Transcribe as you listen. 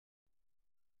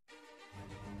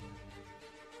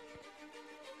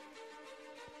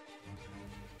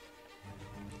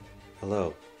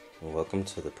Hello, and welcome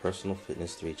to the Personal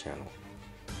Fitness 3 channel.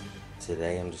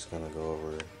 Today I'm just going to go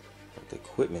over the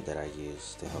equipment that I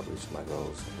use to help reach my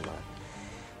goals in my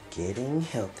getting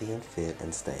healthy and fit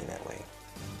and staying that way.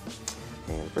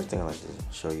 And the first thing I'd like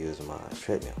to show you is my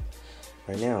treadmill.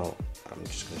 Right now, I'm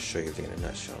just going to show you everything in a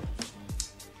nutshell.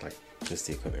 Like, this is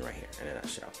the equipment right here in a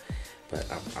nutshell. But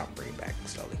I'll bring it back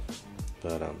slowly.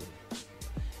 But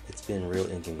it's been real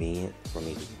inconvenient for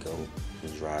me to go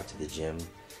and drive to the gym.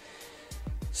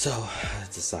 So I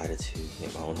decided to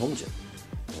get my own home gym.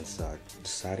 And so I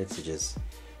decided to just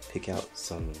pick out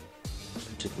some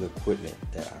particular equipment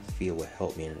that I feel will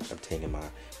help me in obtaining my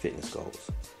fitness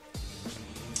goals.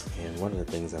 And one of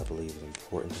the things I believe is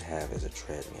important to have is a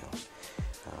treadmill.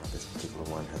 This particular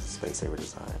one has a space saver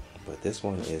design, but this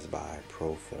one is by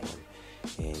Proform.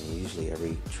 And usually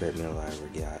every treadmill I ever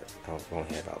got, I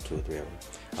only have about 2 or 3 of them,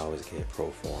 I always get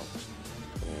Proform.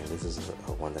 And this is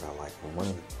a one that I like. And one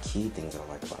of the key things I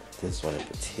like about this one in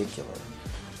particular,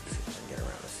 let's see if I can get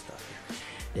around this stuff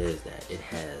here, is that it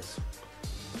has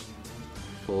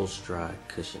full stride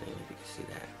cushioning, if you can see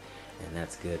that. And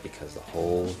that's good because the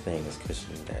whole thing is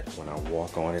cushioning, that when I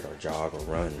walk on it or jog or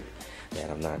run, that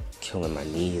I'm not killing my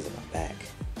knees and my back.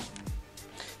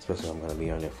 Especially if I'm going to be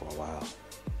on there for a while.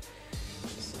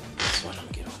 So this one, I'm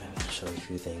going to get on it and show you a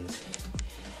few things.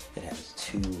 It has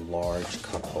 2 large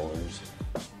cup holders.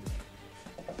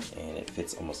 And it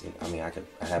fits almost in,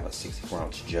 I have a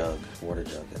 64-ounce jug, water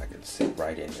jug, that I could sit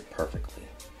right in here perfectly.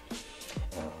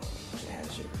 It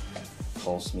has your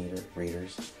pulse meter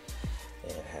readers.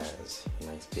 It has a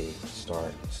nice big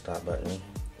start and stop button,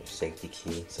 your safety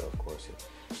key, so of course if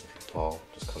you fall,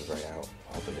 it just comes right out.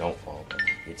 Hopefully you don't fall, but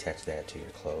you attach that to your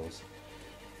clothes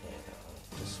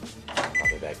and just pop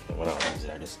it back in. When I don't use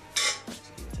it, I just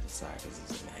keep it to the side because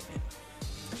it's a magnet.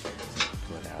 So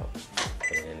pull it out,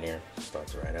 put it in there,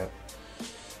 starts right up.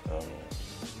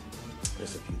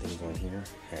 There's a few things on here.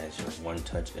 It has your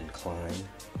one-touch incline.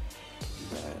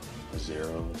 You got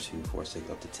 0, 2, 4, 6,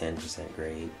 up to 10%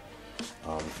 grade.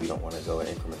 If you don't want to go in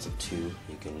increments of 2,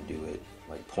 you can do it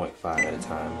like 0.5 at a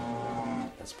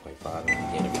time. That's 0.5, and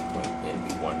again it'd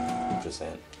be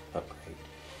 1% upgrade,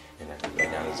 and that can go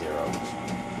down to 0.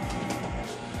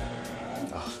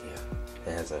 Oh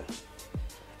yeah, it has a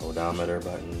odometer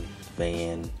button,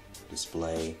 fan,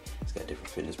 display. It's got different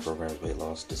fitness programs, weight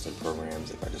loss, distance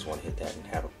programs. If I just want to hit that and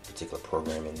have a particular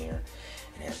program in there,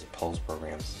 it has the pulse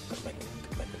programs, make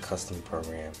a custom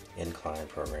program, incline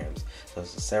programs. So there's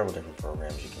several different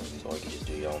programs you can use, or you can just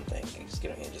do your own thing. You can just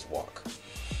get on here and just walk.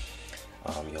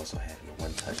 You also have your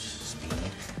one-touch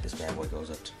speed. This bad boy goes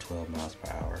up to 12 miles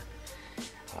per hour,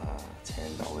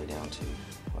 10 all the way down to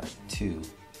like 2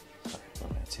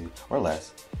 or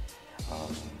less.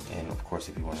 And of course,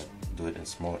 if you want to do it in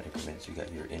smaller increments, you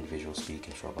got your individual speed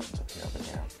control buttons up here, up and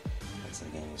down. And so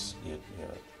again, your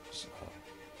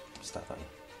stop button.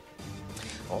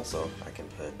 Also, I can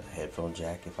put a headphone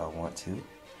jack if I want to,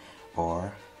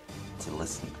 or to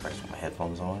listen with my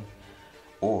headphones on,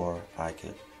 or I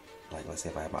could, like, let's say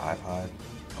if I have my iPod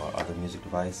or other music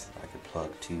device, I could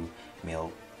plug 2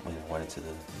 male, one into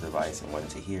the device and one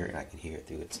into here, and I can hear it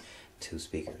through its 2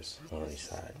 speakers, one on each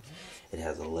side. It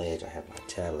has a ledge. I have my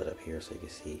tablet up here, so you can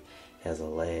see it has a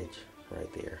ledge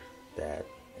right there that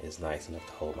is nice enough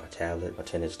to hold my tablet, my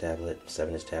 10-inch tablet,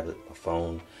 7-inch tablet, my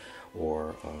phone,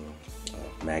 or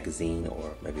a magazine,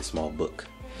 or maybe a small book.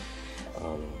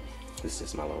 This is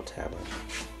just my little tablet.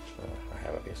 I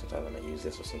have up here. Sometimes I may use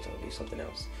this, or sometimes I'll do something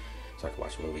else. So I can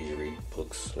watch movies, read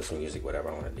books, listen to music, whatever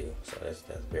I want to do. So that's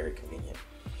very convenient.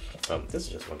 This is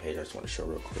just one page I just want to show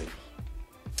real quick.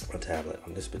 My tablet,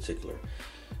 on this particular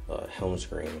home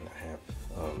screen, I have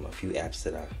a few apps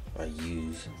that I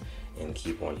use and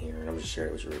keep on here, and I'm just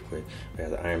sharing it with you real quick. I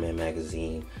have the Iron Man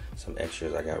magazine, some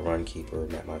extras. I got Run Keeper,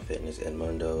 Map My Fitness,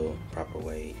 Edmundo, Proper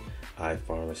Weight,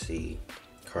 iPharmacy,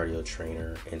 Cardio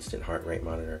Trainer, Instant Heart Rate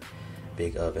Monitor,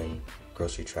 Big Oven,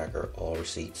 Grocery Tracker, All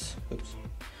Receipts,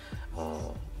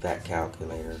 VAT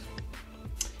Calculator,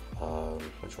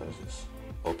 which one is this?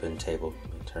 Open Table.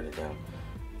 Let me turn it down.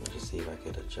 Let me just see if I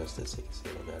could adjust it so you can see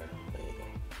a little better. There you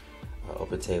go.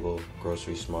 Open Table,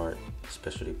 Grocery Smart,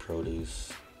 Specialty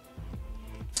Produce,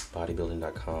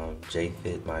 Bodybuilding.com,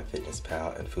 JFit,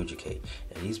 MyFitnessPal, and FujiCake.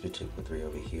 And these particular 3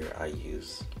 over here I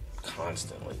use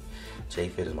constantly.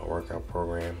 JFit is my workout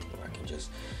program where I can just,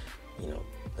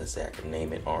 let's say I can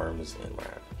name it arms, and when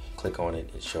I click on it,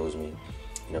 it shows me,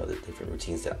 the different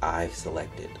routines that I've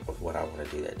selected of what I want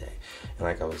to do that day. And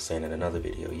like I was saying in another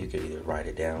video, you could either write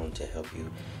it down to help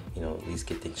you, at least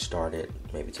get things started,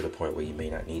 maybe to the point where you may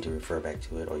not need to refer back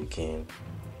to it, or you can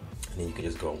and then you can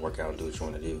just go and work out and do what you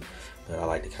want to do. But I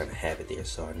like to kind of have it there,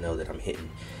 so I know that I'm hitting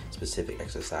specific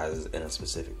exercises in a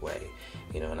specific way,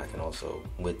 you know. And I can also,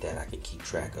 with that, I can keep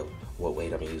track of what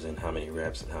weight I'm using, how many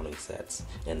reps and how many sets,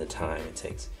 and the time it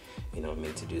takes, you know, me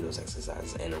to do those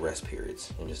exercises, and the rest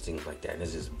periods, and just things like that. And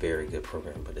it's just a very good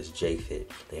program. But it's JFit.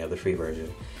 They have the free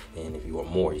version, and if you want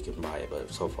more, you can buy it.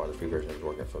 But so far, the free version is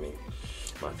working for me.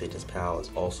 MyFitnessPal is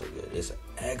also good. It's an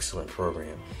excellent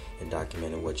program in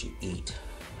documenting what you eat,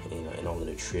 you know, and all the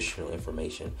nutritional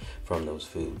information from those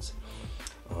foods.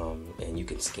 And you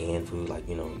can scan food, like,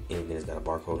 you know, anything that's got a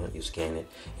barcode on it, you scan it,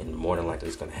 and more than likely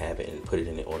it's going to have it and put it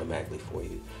in it automatically for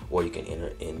you, or you can enter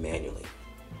it in manually.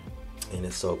 And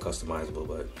it's so customizable.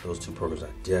 But those two programs I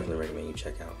definitely recommend you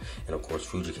check out. And of course,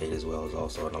 Fujicade as well is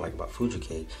also, and I like about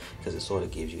Fujicade because it sort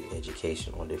of gives you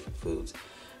education on different foods.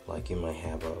 Like you might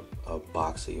have a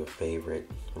box of your favorite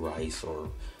rice or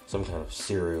some kind of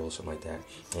cereal or something like that,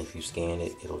 and if you scan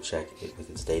it, it'll check it with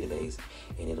its database,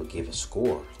 and it'll give a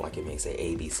score. Like it may say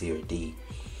A, B, C, or D,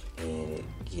 and it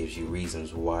gives you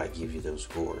reasons why it gives you those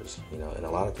scores, you know. And a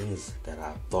lot of things that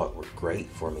I thought were great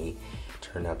for me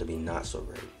turned out to be not so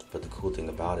great. But the cool thing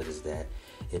about it is that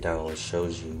it not only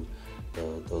shows you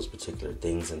those particular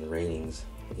things in the ratings,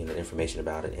 you know, information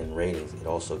about it in ratings, it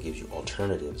also gives you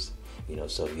alternatives. You know,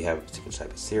 so if you have a particular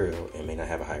type of cereal and may not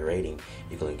have a high rating,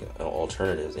 you can look at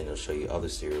alternatives, and it'll show you other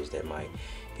cereals that might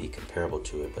be comparable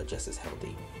to it, but just as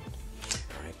healthy.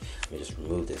 All right, let me just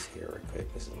remove this here real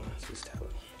quick. This is my Swiss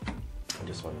tablet. I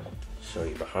just want to show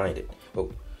you behind it.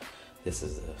 Oh, this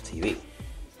is the TV.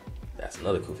 That's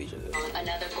another cool feature of this.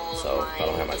 So if I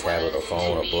don't have my tablet or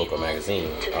phone or book or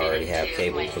magazine, I already have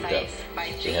cable hooked up.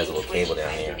 It has a little cable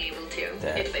down here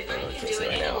that I can't see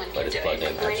right now, but it's plugged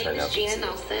in. I turn down so you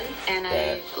can see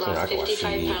that, you know, I can watch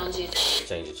TV,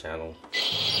 change the channel,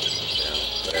 you know,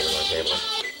 whatever's on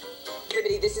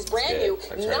cable. This is brand new,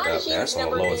 not a huge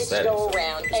number of minutes to go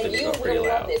around, and you will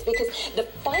love this because the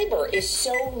fiber is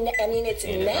so, I mean, it's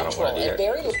natural and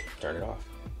very... Turn it off.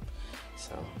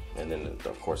 So, and then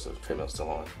of course the treadmill's still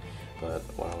on. But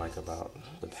what I like about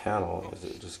the panel is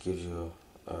it just gives you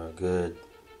a good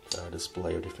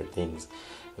display of different things.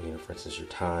 You know, for instance, your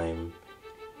time,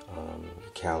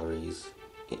 your calories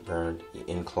burned, your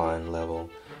incline level,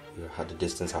 the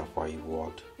distance, how far you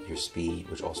walked, your speed,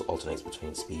 which also alternates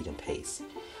between speed and pace.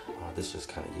 This just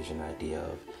kind of gives you an idea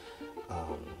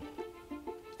of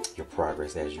your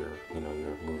progress as you're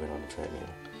moving on the treadmill.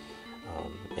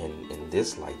 And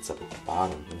this lights up at the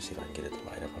bottom. Let me see if I can get it to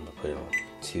light up. I'm gonna put it on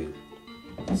 2.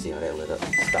 See how that lit up?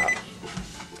 Stop.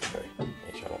 Okay,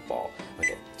 make sure I don't fall.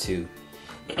 Okay, 2.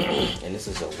 And this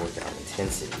is a workout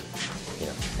intensity. You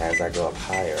know, as I go up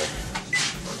higher,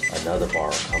 another bar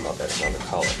will come up at another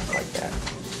color like that.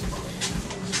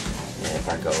 And if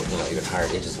I go, you know, even higher,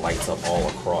 it just lights up all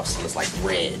across, and it's like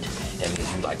red. That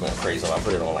means you like going crazy. So I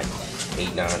put it on like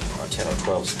 8, 9, or 10, or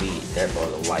 12 speed. That bar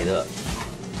will light up.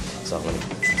 So let me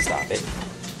stop it.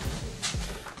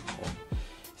 Okay.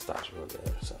 Stops real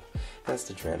good. So that's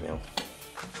the treadmill.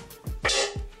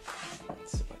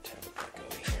 Let's see my tablet back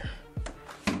over here.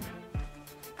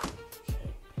 Okay.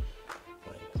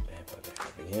 Line this bad boy back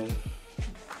up again.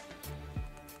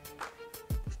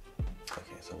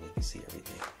 Okay, so we can see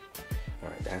everything.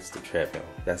 Alright, that's the treadmill.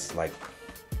 That's like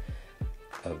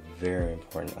a very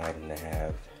important item to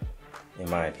have, in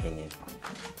my opinion,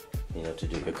 you know, to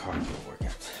do good cardio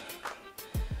workouts.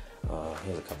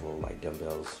 Here's a couple of like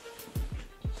dumbbells.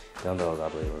 Dumbbells, I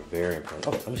believe, are very important.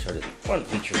 Oh, let me show you one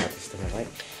feature about this thing I like: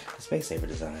 the Space Saver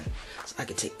design. So I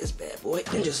can take this bad boy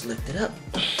and just lift it up,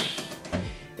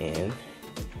 and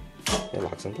it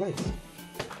locks in place.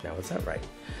 Now it's upright.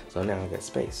 So now I got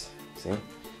space. See?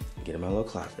 Get in my little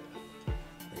closet.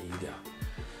 There you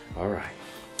go. All right.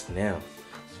 Now,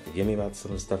 forgive me about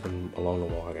some of the stuff along the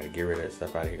wall. I gotta get rid of that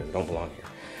stuff out of here because it don't belong here.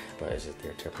 But it's just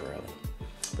there temporarily.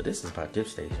 But this is my dip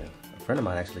station. A friend of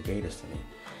mine actually gave this to me.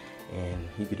 And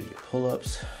you can do your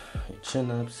pull-ups, your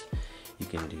chin-ups, you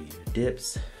can do your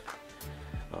dips.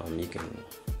 You can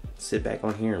sit back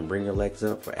on here and bring your legs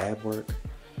up for ab work.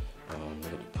 You can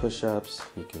do push-ups.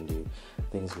 You can do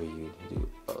things where you do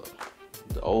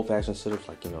the old-fashioned sit-ups,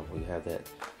 like, you know, where you have that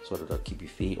sort of to keep your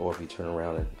feet, or if you turn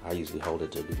around, and I usually hold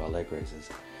it to do my leg raises.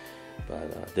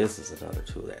 But this is another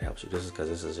tool that helps you. This is because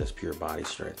this is just pure body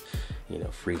strength, you know,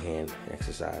 freehand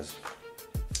exercise,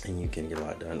 and you can get a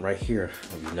lot done. Right here,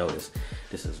 if you notice,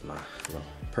 this is my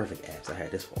perfect abs. I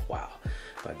had this for a while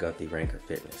by Gunthy Ranker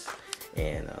Fitness,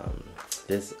 and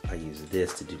I use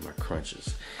this to do my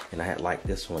crunches. And I had liked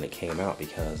this when it came out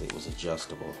because it was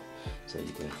adjustable. So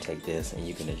you can take this and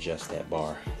you can adjust that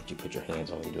bar that you put your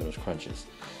hands on when you're doing those crunches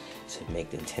to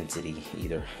make the intensity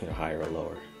either, you know, higher or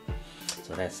lower.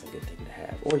 So that's a good thing to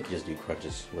have. Or you can just do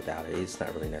crunches without it. It's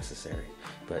not really necessary.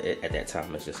 But at that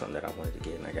time, it's just something that I wanted to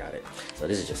get, and I got it. So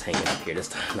this is just hanging up here. This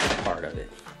time, not a part of it.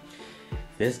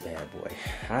 This bad boy,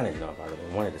 I didn't know if I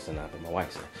really wanted this or not, but my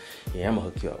wife said, yeah, I'm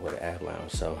going to hook you up with an Ab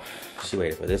Lounge. So she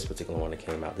waited for this particular one that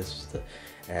came out. This was the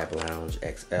Ab Lounge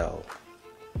XL.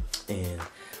 And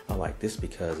I like this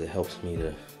because it helps me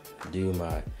to do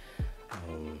my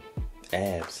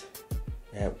abs,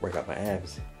 work out my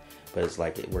abs. But it's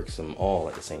like it works them all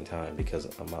at the same time because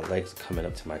my legs are coming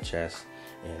up to my chest,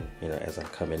 and you know, as I'm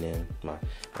coming in,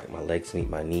 my legs meet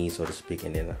my knees, so to speak,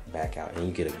 and then back out, and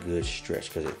you get a good stretch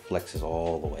because it flexes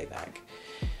all the way back.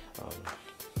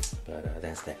 But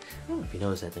that's that. I don't know if you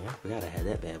noticed that thing. I forgot I had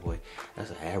that bad boy.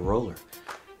 That's a ab roller.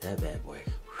 That bad boy.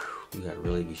 Whew, you got to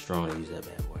really be strong to use that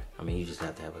bad boy. I mean, you just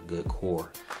have to have a good core,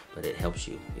 but it helps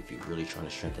you if you're really trying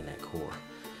to strengthen that core.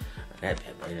 That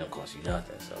bad boy, it don't cost you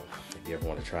nothing, so if you ever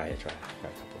want to try it, try it.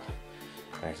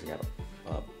 I actually got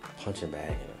a punching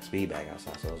bag and a speed bag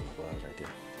outside, so those are my gloves right there.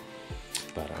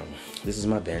 But this is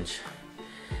my bench.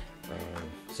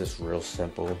 It's just real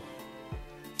simple.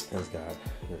 It's got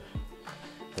your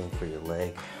thing for your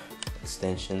leg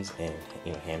extensions and,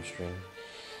 you know, hamstring.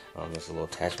 There's a little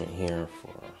attachment here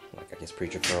for, like, I guess,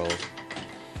 preacher curls.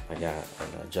 I got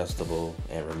an adjustable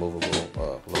and removable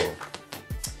little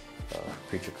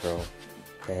preacher curl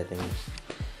pad thing,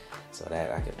 so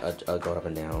that I can go up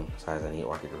and down size I need,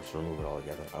 or I can just remove it all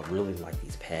together. I really like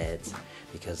these pads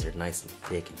because they're nice and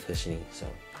thick and cushiony, so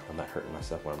I'm not hurting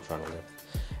myself when I'm trying to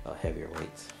lift heavier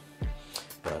weights.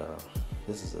 But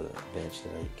this is a bench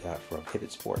that I got from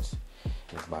Pivot Sports.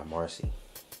 It's by Marcy,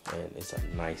 and it's a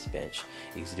nice bench,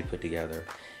 easy to put together.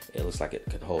 It looks like it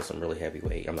could hold some really heavy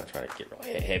weight. I'm not trying to get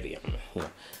really heavy, you know,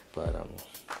 but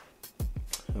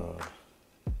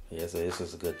yeah, so this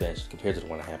is a good bench compared to the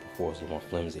one I had before. It's a little more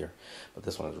flimsier, but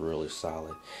this one is really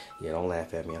solid. Yeah, don't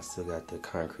laugh at me. I still got the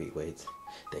concrete weights.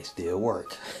 They still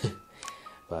work.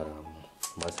 But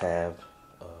must have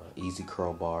easy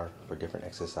curl bar for different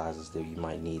exercises that you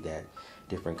might need that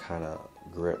different kind of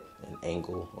grip and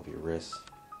angle of your wrist.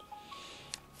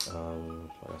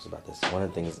 What else about this? One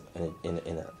of the things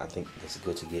I think it's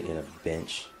good to get in a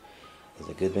bench.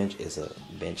 A good bench is a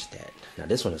bench that, now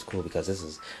this one is cool because this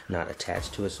is not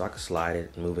attached to it, so I can slide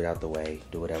it, move it out the way,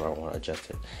 do whatever I want,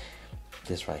 adjust it.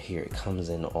 This right here, it comes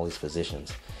in all these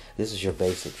positions. This is your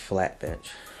basic flat bench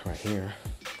right here,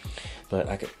 but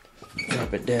I could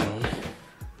drop it down,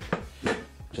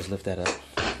 just lift that up,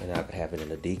 and I could have it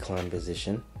in a decline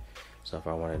position. So if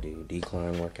I want to do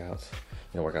decline workouts,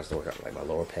 you know, workouts to work out like my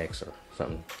lower pecs or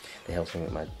something, that helps me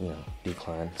with my, you know,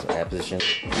 decline. So that position,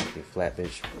 your flat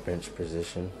bench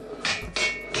position,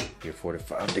 your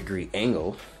 45-degree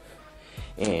angle,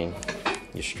 and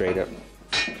your straight up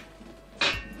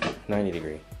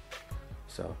 90-degree.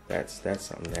 So that's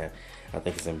something that I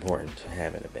think is important to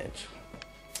have in a bench,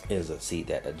 is a seat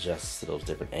that adjusts to those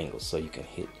different angles, so you can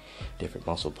hit different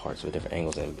muscle parts with different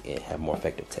angles and have more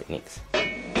effective techniques.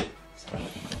 So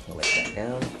I'll lay that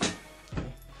down.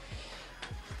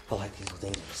 I like these little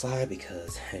things on the side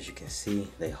because, as you can see,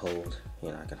 they hold, you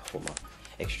know, I can hold my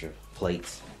extra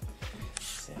plates.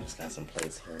 See, it's got some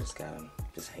plates here. It's got them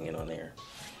just hanging on there,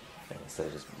 and instead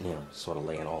of just, you know, sort of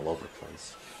laying all over the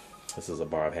place. This is a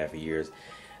bar I've had for years.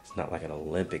 It's not like an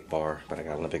Olympic bar, but I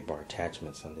got Olympic bar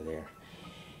attachments under there.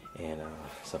 And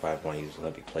so if I want to use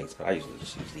Olympic plates, but I usually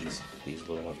just use these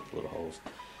little ones with little holes.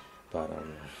 But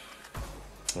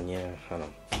and yeah, I don't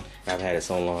know. I've had it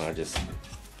so long, I just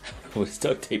with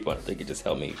duct tape on, I think it just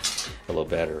helped me a little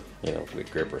better, you know,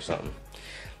 with grip or something.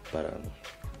 But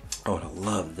oh, and I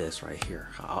love this right here.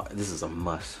 This is a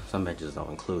must. Some benches don't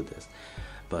include this,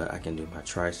 but I can do my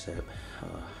tricep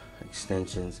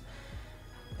extensions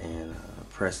and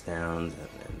press downs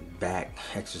and back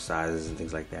exercises and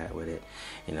things like that with it,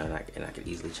 you know, and I can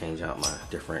easily change out my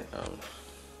different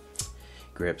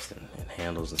grips and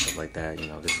handles and stuff like that. You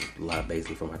know, this is a lot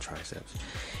basically for my triceps.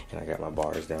 And I got my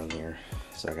bars down here,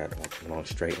 so I got a long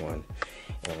straight one,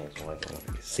 and there's one thing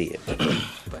you can see it,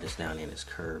 but it's down in this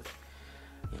curve,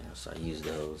 you know, so I use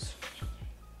those.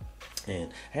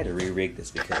 And I had to re-rig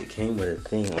this because it came with a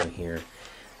thing on here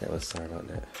that was, sorry about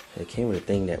that, it came with a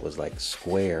thing that was like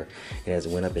square, and as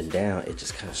it went up and down, it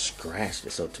just kind of scratched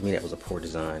it. So to me, that was a poor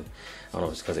design. I don't know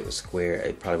if it's because it was square.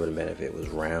 It probably would have been if it was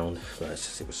round, but it's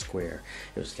just, it was square.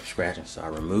 It just kept scratching, so I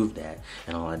removed that,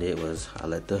 and all I did was I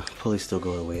let the pulley still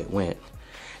go the way it went,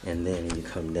 and then when you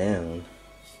come down,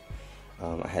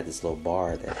 I had this little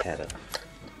bar that had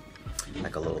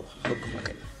like a little hook on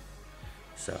it.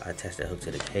 So I attached that hook to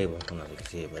the cable. I don't know if you can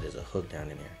see it, but there's a hook down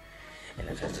in there. and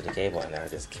attach to the cable, and I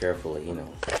just carefully, you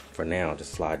know, for now,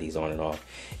 just slide these on and off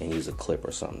and use a clip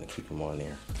or something to keep them on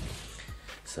there.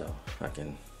 So I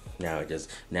can, now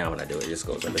when I do it, it just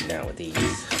goes up and down with these.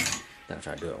 Then I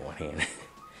try to do it with one hand.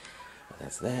 But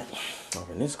that's that.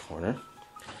 Over in this corner,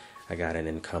 I got an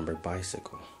encumbered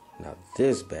bicycle. Now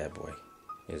this bad boy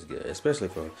is good, especially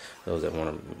for those that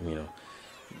want to, you know,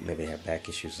 maybe have back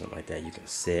issues or something like that. You can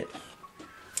sit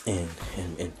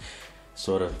and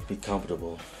sort of be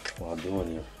comfortable while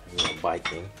doing your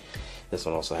biking. This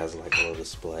one also has like a little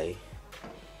display.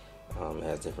 It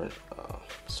has different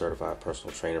certified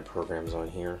personal trainer programs on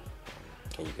here,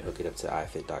 and you can hook it up to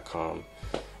ifit.com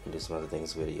and do some other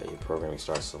things with it. Your programming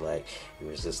starts to select your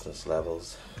resistance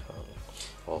levels.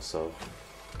 Also,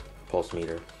 pulse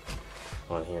meter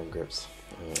on here and grips.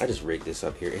 I just rigged this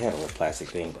up here. It had a little plastic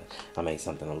thing, but I made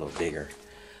something a little bigger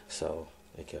so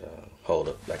it could hold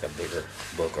up like a bigger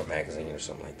book or magazine or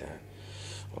something like that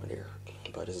on there.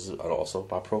 But this is also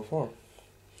by Proform,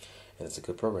 and it's a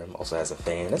good program. Also has a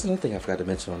fan. That's another thing I forgot to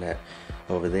mention on that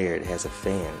over there. It has a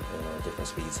fan, different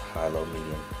speeds, high, low,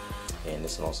 medium. And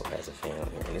this one also has a fan on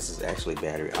here. And this is actually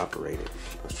battery operated.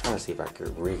 I was trying to see if I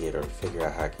could rig it or figure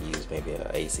out how I could use maybe an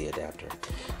AC adapter.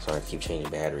 So I keep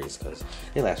changing batteries because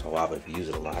they last for a while, but if you use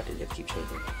it a lot, then you have to keep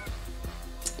changing.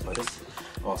 But this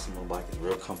awesome little bike is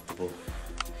real comfortable.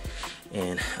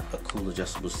 And a cool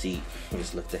adjustable seat. You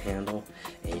just lift the handle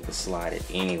and you can slide it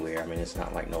anywhere. I mean, it's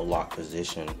not like no lock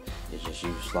position. It's just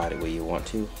you slide it where you want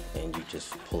to and you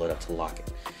just pull it up to lock it.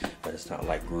 But it's not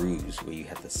like grooves where you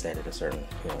have to set it a certain,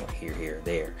 you know, here,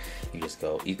 there. You just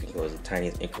go, you can go as tiny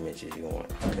as increments as you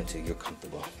want until you're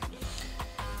comfortable.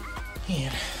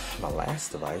 And my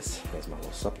last device is my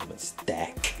little supplement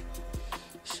stack.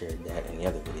 Shared that in the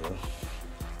other video.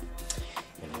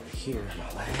 And over here, my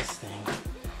last thing.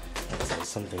 So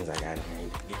some things I got in here I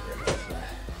need to get rid of, but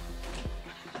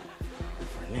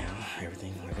for now,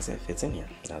 everything, like I said, fits in here.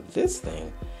 Now this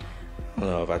thing, I don't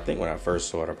know, if I think when I first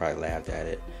saw it, I probably laughed at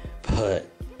it, but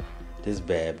this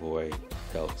bad boy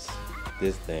helps.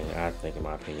 This thing, I think, in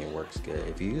my opinion, works good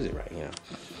if you use it right. You know,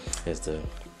 it's the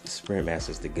Sprint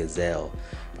Masters, the Gazelle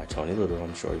by Tony Little.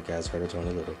 I'm sure you guys heard of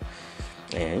Tony Little.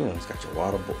 And you know, it's got your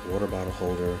water bottle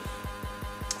holder.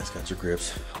 It's got your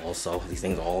grips. Also, these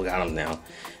things all got them now,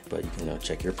 but you can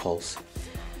check your pulse.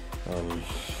 But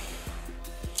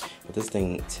this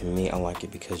thing, to me, I like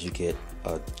it because you get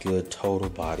a good total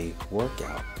body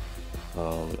workout.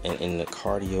 And in the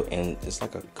cardio, and it's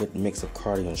like a good mix of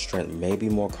cardio and strength. Maybe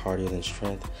more cardio than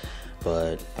strength,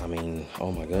 but I mean,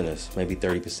 oh my goodness, maybe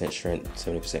 30% strength,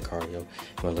 70% cardio. You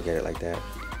want to look at it like that.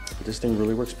 But this thing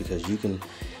really works because you can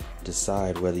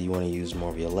decide whether you want to use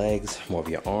more of your legs, more of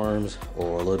your arms,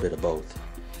 or a little bit of both.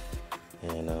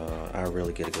 And I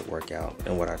really get a good workout.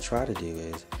 And what I try to do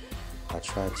is I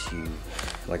try to,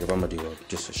 like, if I'm gonna do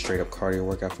just a straight up cardio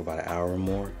workout for about an hour or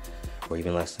more, or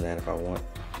even less than that if I want,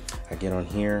 I get on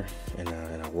here and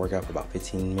I work out for about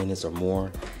 15 minutes or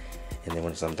more. And then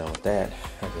once I'm done with that,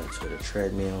 I go to the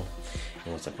treadmill.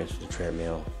 And once I finish the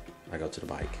treadmill, I go to the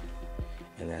bike.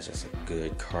 And that's just a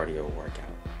good cardio workout.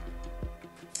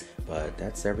 But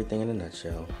that's everything in a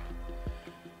nutshell.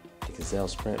 The Gazelle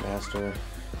Sprint Master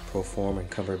Proform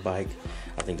encumbered bike.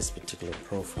 I think this particular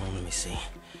Proform, let me see. I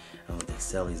don't think they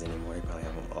sell these anymore. They probably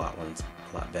have a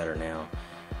lot better now.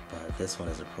 But this one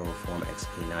is a Proform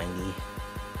XP90. It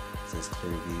says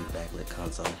clear view backlit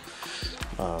console.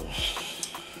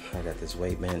 I got this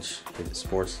weight bench with the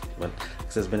sports, but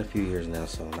it's been a few years now,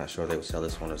 so I'm not sure they would sell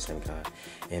this one of the same kind.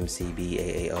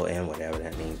 MCBAAON, whatever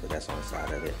that means, but that's on the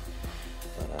side of it.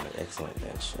 But excellent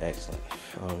bench, excellent.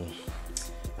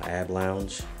 My ab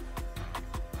lounge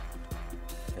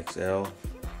XL,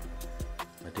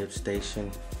 my dip station,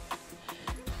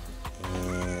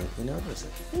 and you know there's a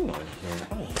thing on here.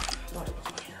 I thought it was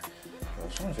on here. I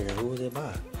was trying to figure out who was it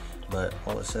by, but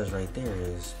all it says right there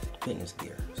is fitness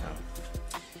gear. So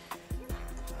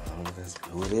I don't know if that's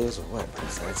who it is or what, but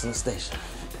it's an excellent station.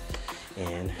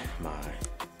 And my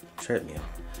treadmill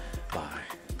by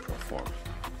Proform.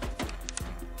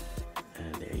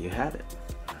 And there you have it.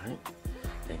 Alright.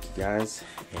 Thank you guys,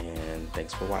 and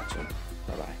thanks for watching.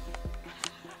 Bye bye.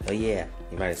 Oh yeah,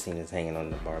 you might have seen this hanging on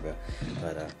the barbell.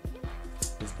 But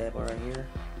this bad boy right here,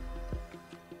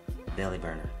 belly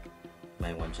burner. You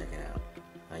might want to check it out.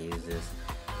 I use this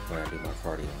when I do my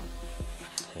cardio.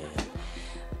 And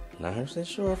not 100%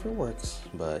 sure if it works,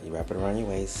 but you wrap it around your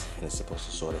waist and it's supposed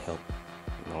to sort of help,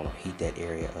 I don't know, heat that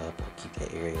area up or keep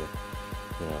that area,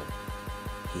 you know,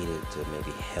 heated to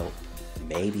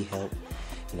maybe help,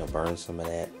 burn some of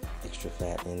that extra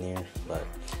fat in there. But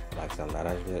Like I said, I'm not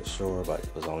actually sure, but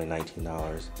it was only $19.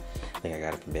 I think I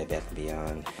got it from Bed Bath &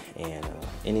 Beyond, and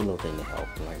any little thing to help.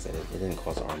 And like I said, it didn't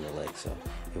cost an arm or leg, so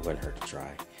it wouldn't hurt to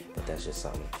try. But that's just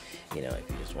something, you know, if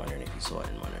you're just wondering, if you saw it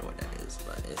and wondering what that is.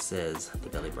 But it says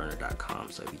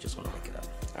thebellyburner.com, so if you just want to look it up.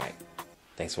 All right,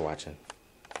 thanks for watching.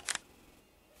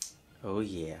 Oh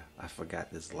yeah, I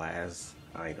forgot this last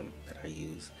item that I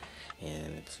use,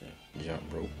 and it's a jump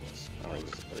rope. I don't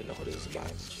even really know what it is about.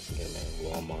 You can get them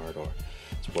at Walmart or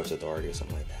Sports Authority or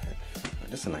something like that.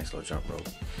 Just a nice little jump rope.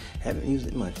 Haven't used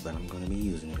it much, but I'm going to be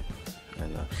using it.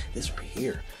 And this right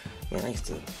here, man, I used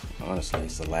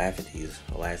to laugh at these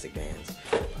elastic bands.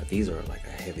 But these are like a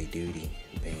heavy duty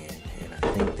band, and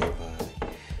I think they're by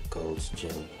Gold's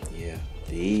Gym. Yeah,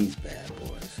 these bad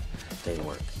boys, they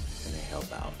work and they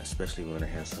help out, especially when it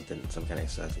has some kind of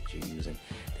exercise that you're using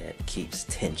that keeps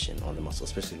tension on the muscle,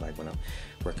 especially like when I'm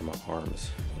working my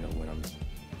arms. You know, when I'm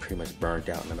pretty much burned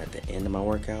out and I'm at the end of my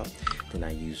workout, then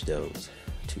I use those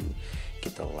to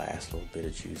get the last little bit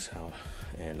of juice out.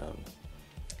 And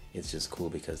it's just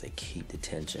cool because they keep the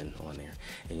tension on there,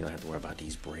 and you don't have to worry about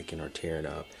these breaking or tearing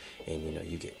up. And you know,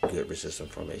 you get good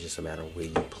resistance from it. It's just a matter of where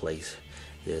you place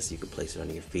this. You can place it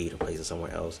under your feet or place it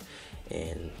somewhere else,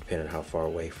 and depending on how far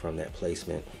away from that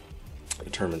placement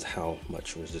determines how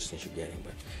much resistance you're getting.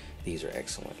 But these are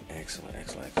excellent.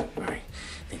 All right,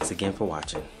 thanks again for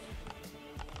watching.